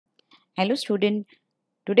Hello student,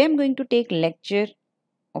 today I'm going to take lecture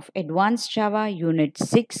of Advanced Java Unit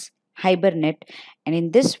 6 Hibernate, and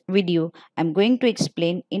in this video I'm going to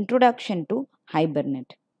explain Introduction to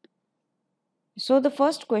Hibernate. So the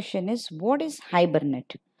first question is, what is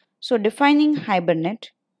Hibernate? So defining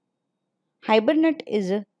Hibernate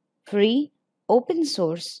is a free open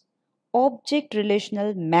source object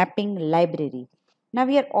relational mapping library. Now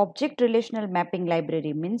here object relational mapping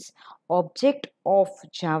library means object of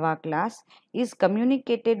Java class is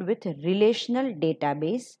communicated with relational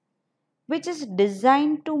database which is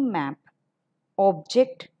designed to map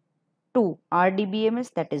object to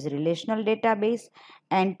RDBMS, that is relational database,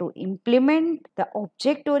 and to implement the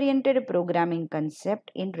object oriented programming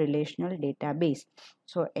concept in relational database.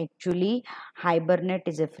 So actually Hibernate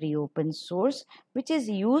is a free open source which is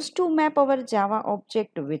used to map our Java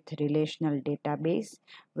object with relational database,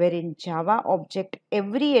 where in Java object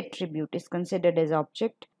every attribute is considered as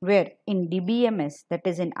object, where in DBMS, that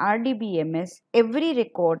is in RDBMS, every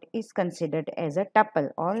record is considered as a tuple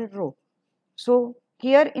or row. So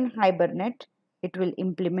here in Hibernate, it will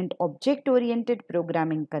implement object-oriented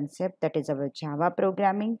programming concept, that is our Java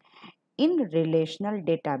programming, in relational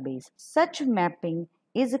database. Such mapping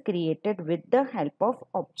is created with the help of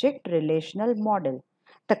object-relational model.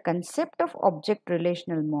 The concept of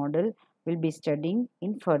object-relational model will be studying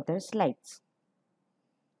in further slides.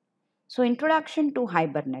 So introduction to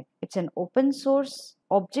Hibernate. It's an open source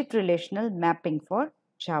object-relational mapping for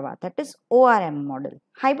Java, that is ORM model.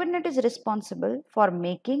 Hibernate is responsible for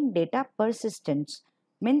making data persistence,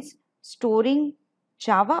 means storing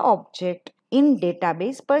Java object in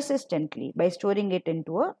database persistently by storing it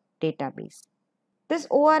into a database. This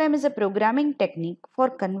ORM is a programming technique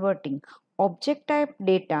for converting object type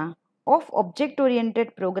data of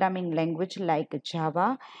object-oriented programming language like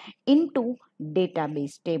Java into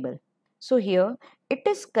database table. So here it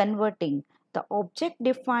is converting the object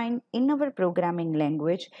defined in our programming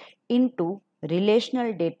language into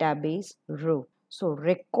relational database row. So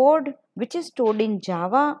record which is stored in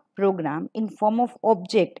Java program in form of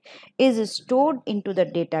object is stored into the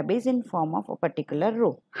database in form of a particular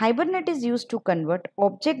row. Hibernate is used to convert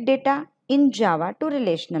object data in Java to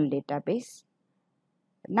relational database.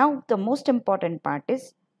 Now the most important part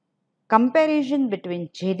is comparison between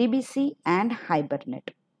JDBC and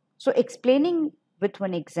Hibernate. So explaining with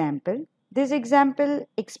one example, this example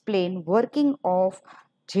explain working of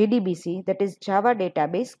JDBC, that is Java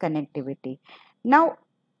Database Connectivity. Now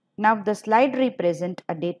the slide represent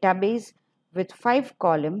a database with 5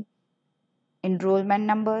 columns: enrollment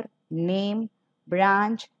number, name,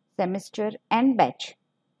 branch, semester and batch.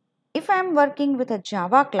 If I am working with a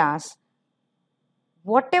Java class,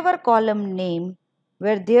 whatever column name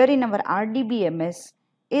were there in our RDBMS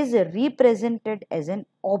is represented as an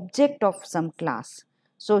object of some class.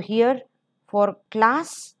 So here for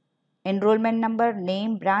class, enrollment number,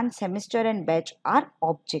 name, branch, semester and batch are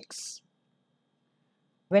objects.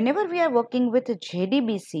 Whenever we are working with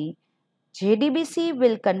JDBC, JDBC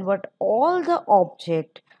will convert all the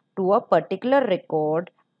object to a particular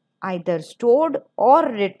record either stored or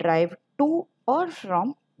retrieved to or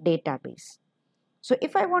from database. So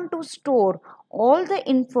if I want to store all the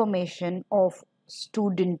information of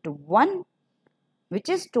student 1 which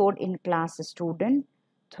is stored in class student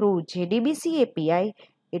through JDBC API,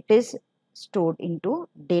 it is stored into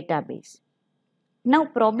database. Now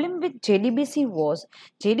problem with JDBC was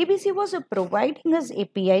providing us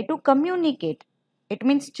API to communicate. It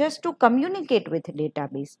means just to communicate with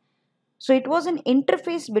database. So it was an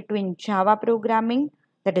interface between Java programming,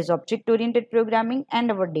 that is object-oriented programming,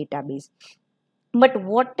 and our database. But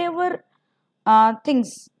whatever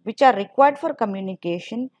things which are required for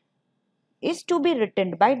communication is to be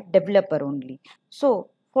written by developer only. So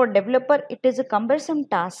for developer, it is a cumbersome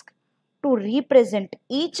task to represent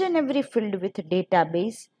each and every field with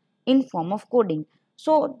database in form of coding.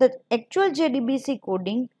 So the actual JDBC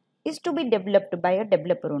coding is to be developed by a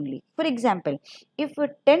developer only. For example, if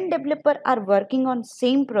 10 developers are working on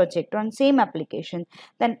same project, on same application,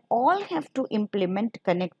 then all have to implement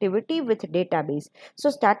connectivity with database. So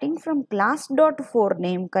starting from class.4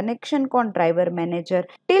 name, connection con driver manager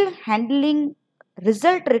till handling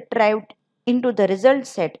result retrieved into the result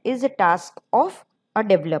set is a task of a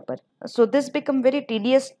developer. So this become very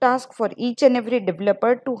tedious task for each and every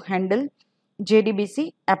developer to handle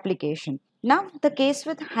JDBC application. Now the case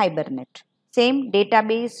with Hibernate. Same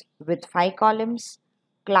database with 5 columns,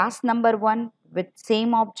 class number 1 with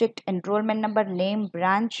same object, enrollment number, name,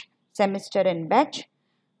 branch, semester and batch.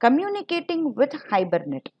 Communicating with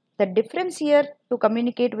Hibernate. The difference here to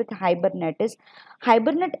communicate with Hibernate is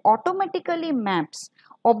Hibernate automatically maps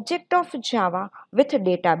object of Java with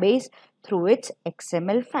database through its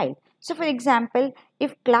XML file. So for example,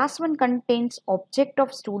 if class 1 contains object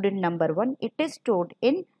of student number 1, it is stored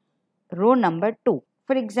in row number 2.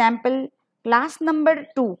 For example, class number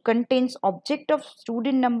 2 contains object of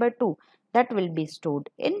student number 2, that will be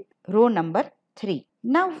stored in row number 3.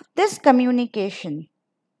 Now this communication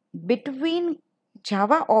between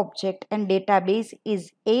Java object and database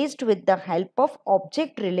is aided with the help of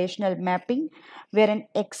object-relational mapping, where an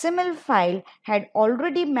XML file had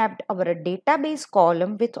already mapped our database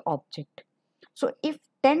column with object. So if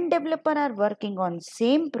 10 developers are working on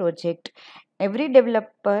same project, every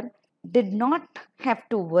developer did not have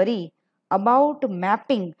to worry about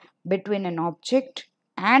mapping between an object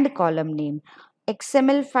and column name.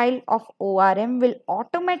 XML file of ORM will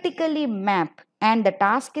automatically map and the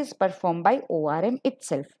task is performed by ORM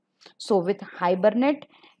itself. So with Hibernate,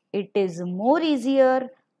 it is more easier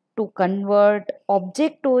to convert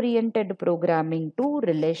object-oriented programming to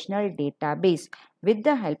relational database with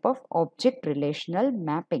the help of object-relational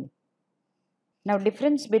mapping. Now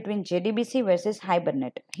difference between JDBC versus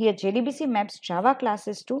Hibernate. Here JDBC maps Java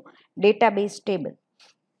classes to database table.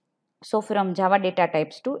 So from Java data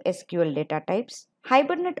types to SQL data types,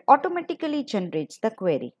 Hibernate automatically generates the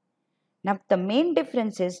query. Now the main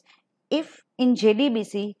difference is if in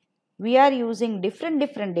JDBC we are using different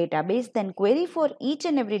database, then query for each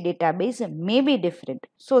and every database may be different.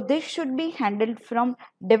 So this should be handled from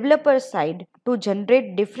developer side to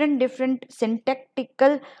generate different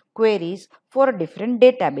syntactical queries for a different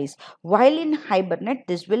database. While in Hibernate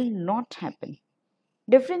this will not happen.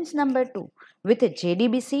 Difference number 2. With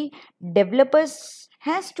JDBC, developers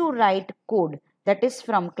has to write code that is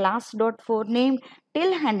from class.forename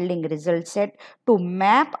till handling result set to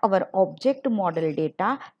map our object model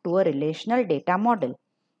data to a relational data model.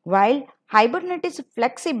 While Hibernate is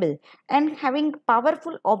flexible and having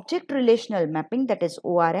powerful object relational mapping, that is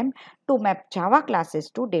ORM, to map Java classes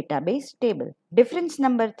to database table. Difference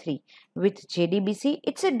number 3. With JDBC,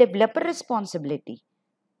 it's a developer responsibility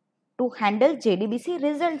to handle JDBC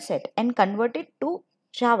result set and convert it to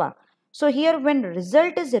Java. So here when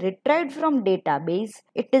result is retrieved from database,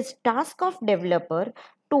 it is task of developer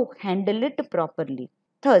to handle it properly.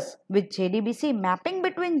 Thus, with JDBC, mapping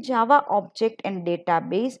between Java object and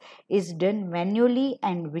database is done manually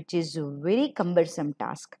and which is a very cumbersome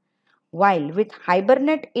task. While with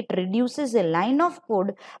Hibernate, it reduces a line of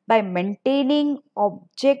code by maintaining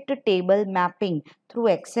object table mapping through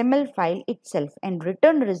XML file itself and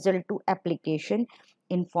return result to application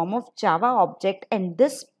in form of Java object, and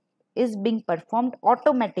this is being performed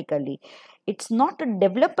automatically. It's not a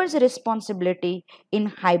developer's responsibility in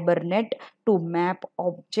Hibernate to map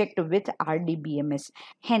object with RDBMS.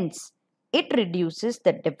 Hence, it reduces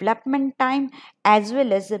the development time as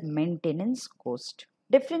well as the maintenance cost.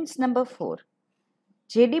 Difference number 4.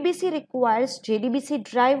 JDBC requires JDBC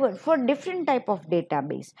driver for different type of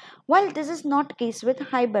database. While this is not case with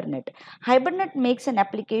Hibernate. Hibernate makes an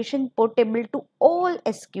application portable to all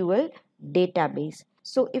SQL database.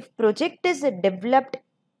 So if project is developed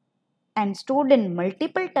and stored in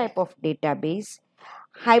multiple type of database,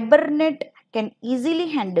 Hibernate can easily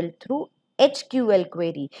handle through HQL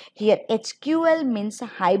query. Here HQL means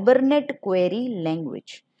Hibernate query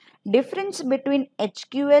language. Difference between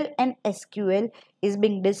HQL and SQL is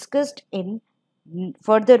being discussed in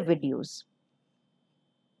further videos.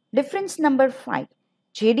 Difference number 5.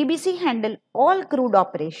 JDBC handle all CRUD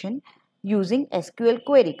operation using SQL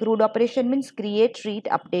query. CRUD operation means create, read,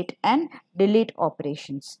 update and delete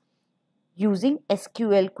operations using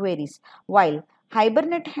SQL queries, while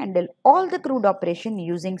Hibernate handle all the CRUD operation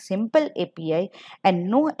using simple API and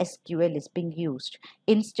no SQL is being used.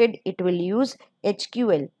 Instead, it will use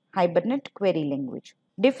HQL, Hibernate query language.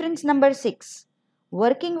 Difference number 6.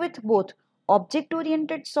 Working with both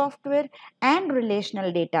object-oriented software and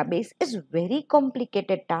relational database is very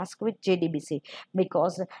complicated task with JDBC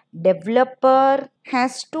because developer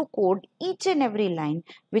has to code each and every line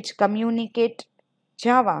which communicate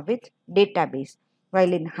Java with database,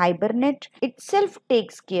 while in Hibernate itself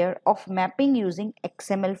takes care of mapping using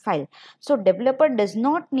XML file. So developer does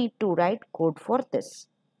not need to write code for this.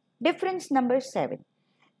 Difference number 7.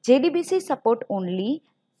 JDBC support only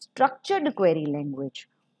structured query language,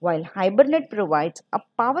 while Hibernate provides a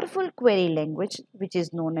powerful query language which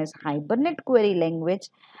is known as Hibernate query language.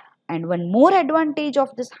 And one more advantage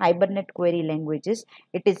of this Hibernate query language is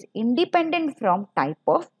it is independent from type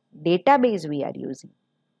of database we are using.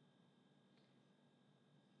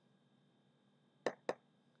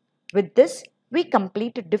 With this, we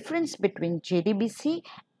complete the difference between JDBC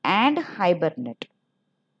and Hibernate.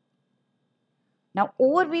 Now,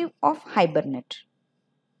 overview of Hibernate.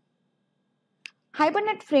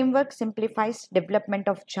 Hibernate framework simplifies development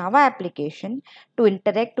of Java application to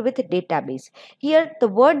interact with database. Here, the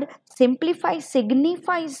word simplify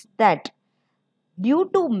signifies that due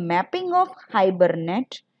to mapping of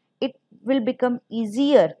Hibernate, it will become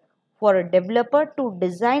easier for a developer to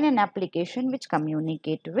design an application which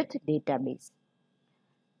communicate with database.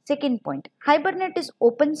 Second point, Hibernate is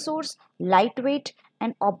open source, lightweight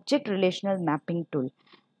and object relational mapping tool.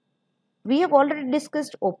 We have already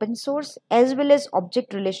discussed open source as well as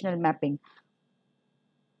object relational mapping.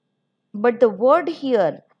 But the word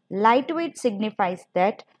here, lightweight, signifies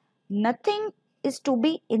that nothing is to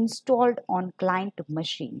be installed on client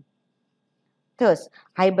machine. Thus,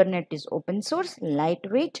 Hibernate is open source,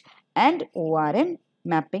 lightweight and ORM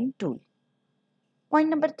mapping tool. Point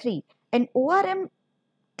number 3, an ORM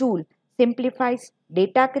tool simplifies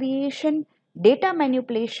data creation, data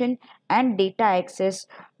manipulation and data access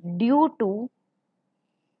due to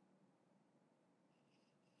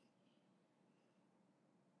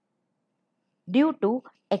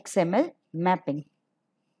XML mapping.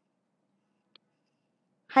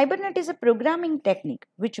 Hibernate is a programming technique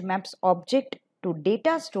which maps object to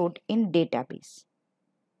data stored in database.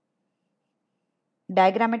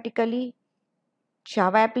 Diagrammatically,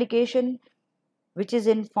 Java application which is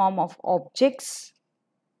in form of objects.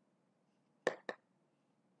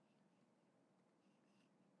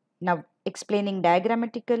 Now explaining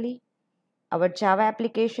diagrammatically, our Java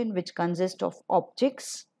application which consists of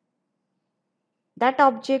objects. That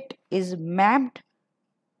object is mapped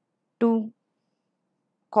to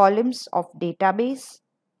columns of database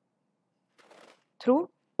through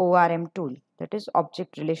ORM tool, that is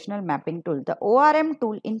Object Relational Mapping tool. The ORM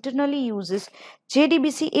tool internally uses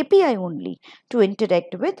JDBC API only to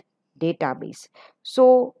interact with database.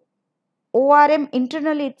 So ORM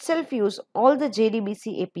internally itself use all the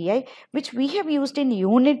JDBC API which we have used in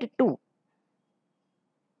Unit 2.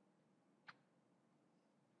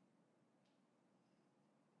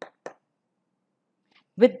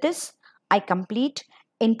 With this, I complete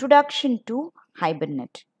Introduction to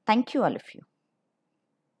Hibernate. Thank you all of you.